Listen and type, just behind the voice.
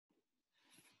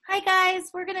Hi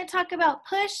guys, we're going to talk about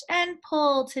push and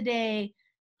pull today.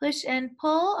 Push and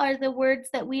pull are the words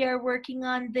that we are working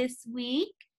on this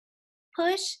week.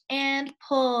 Push and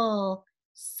pull.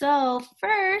 So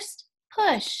first,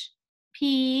 push.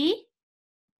 P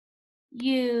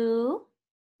U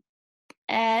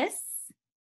S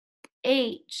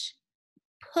H.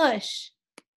 Push.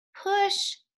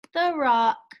 Push the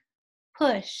rock.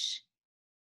 Push.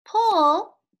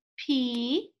 Pull.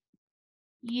 P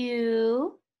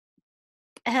U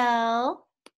L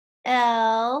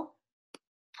L.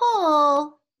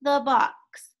 Pull the box.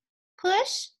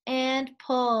 Push and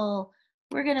pull.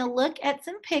 We're going to look at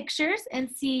some pictures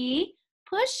and see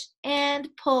push and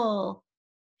pull.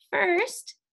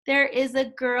 First, there is a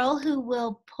girl who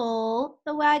will pull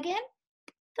the wagon.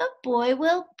 The boy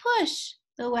will push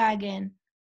the wagon.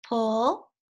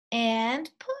 Pull and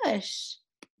push.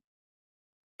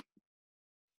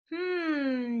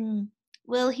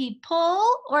 Will he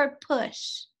pull or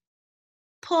push?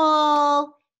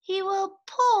 Pull. He will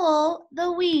pull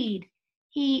the weed.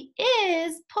 He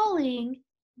is pulling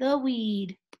the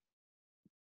weed.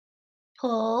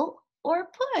 Pull or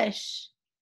push?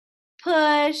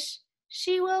 Push.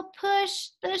 She will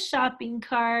push the shopping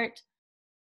cart.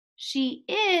 She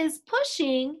is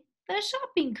pushing the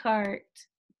shopping cart.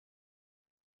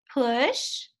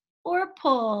 Push or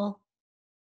pull?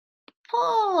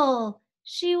 Pull.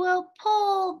 She will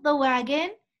pull the wagon.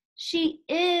 She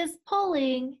is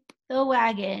pulling the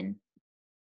wagon.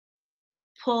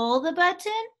 Pull the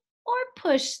button or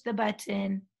push the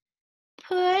button?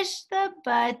 Push the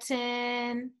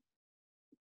button.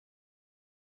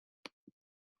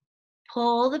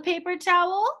 Pull the paper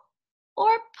towel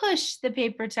or push the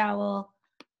paper towel?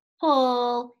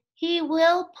 Pull. He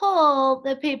will pull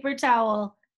the paper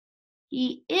towel.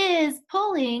 He is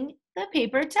pulling the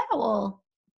paper towel.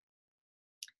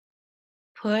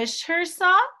 Push her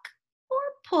sock or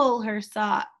pull her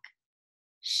sock?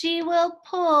 She will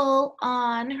pull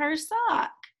on her sock.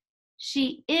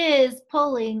 She is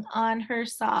pulling on her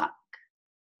sock.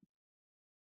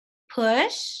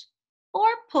 Push or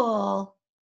pull?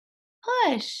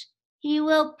 Push. He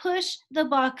will push the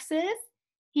boxes.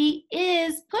 He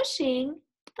is pushing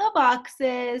the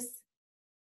boxes.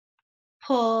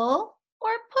 Pull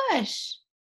or push?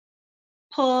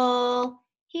 Pull.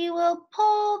 He will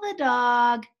pull the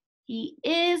dog. He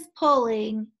is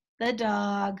pulling the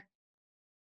dog.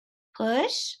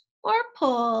 Push or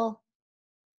pull?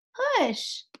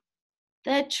 Push.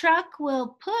 The truck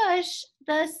will push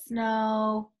the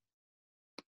snow.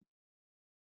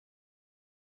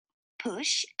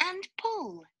 Push and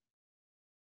pull.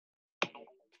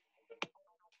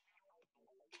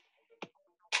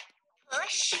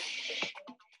 Push.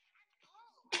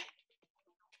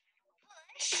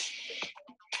 Push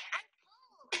and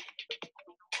pull.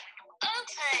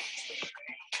 Open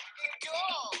the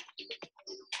door.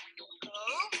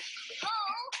 Pull,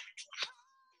 pull,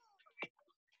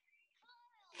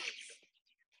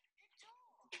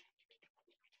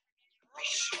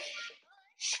 push, push,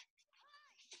 push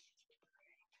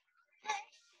and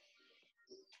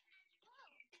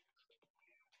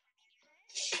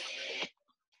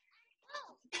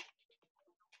pull.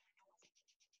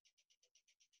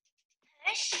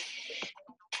 Push and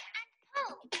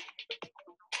pull.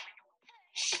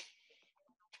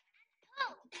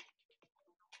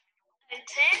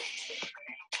 Open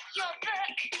your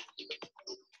book.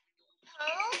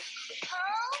 Pull,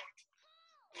 pull,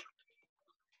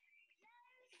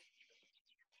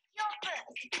 your book.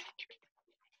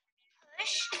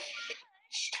 Push,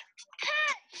 push,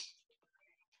 push.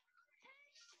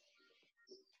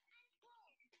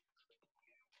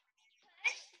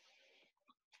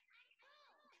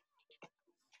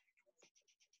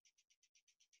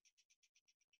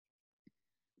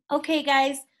 Okay,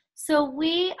 guys, so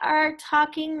we are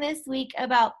talking this week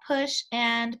about push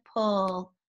and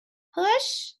pull.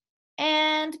 Push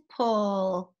and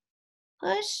pull.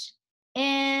 Push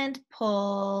and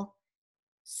pull.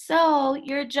 So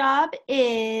your job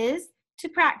is to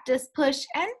practice push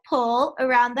and pull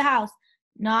around the house.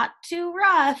 Not too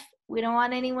rough. We don't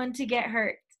want anyone to get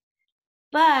hurt.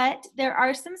 But there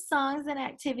are some songs and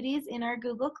activities in our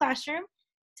Google Classroom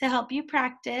to help you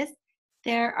practice.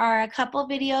 There are a couple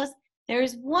videos.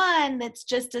 There's one that's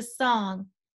just a song,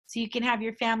 so you can have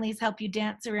your families help you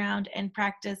dance around and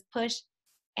practice push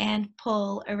and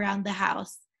pull around the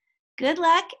house. Good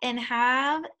luck and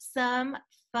have some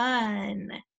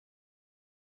fun.